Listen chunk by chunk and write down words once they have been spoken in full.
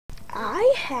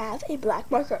I have a black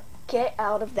marker. Get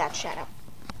out of that shadow.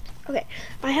 Okay,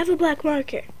 I have a black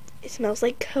marker. It smells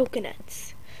like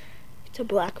coconuts. It's a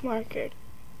black marker.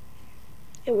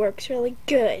 It works really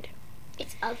good.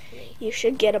 It's ugly. You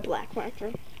should get a black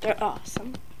marker. They're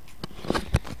awesome.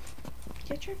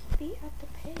 Get your feet out the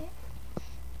pit.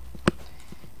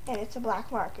 And it's a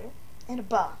black marker in a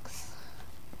box.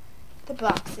 The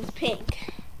box is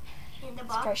pink. In the It's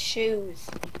box? for shoes.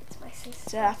 It's my sister.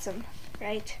 It's awesome,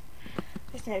 right?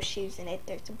 There's no shoes in it.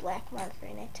 There's a black marker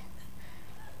in it.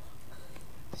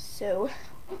 So,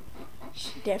 you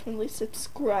should definitely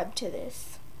subscribe to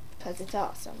this because it's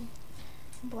awesome.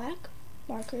 Black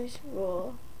markers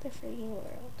rule the freaking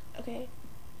world. Okay?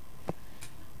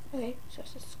 Okay, so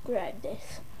subscribe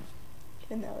this.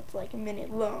 Even though it's like a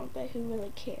minute long, but who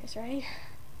really cares, right?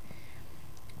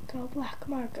 Go black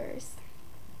markers.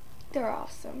 They're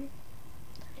awesome.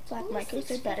 Black markers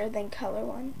are better than color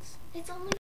ones. It's only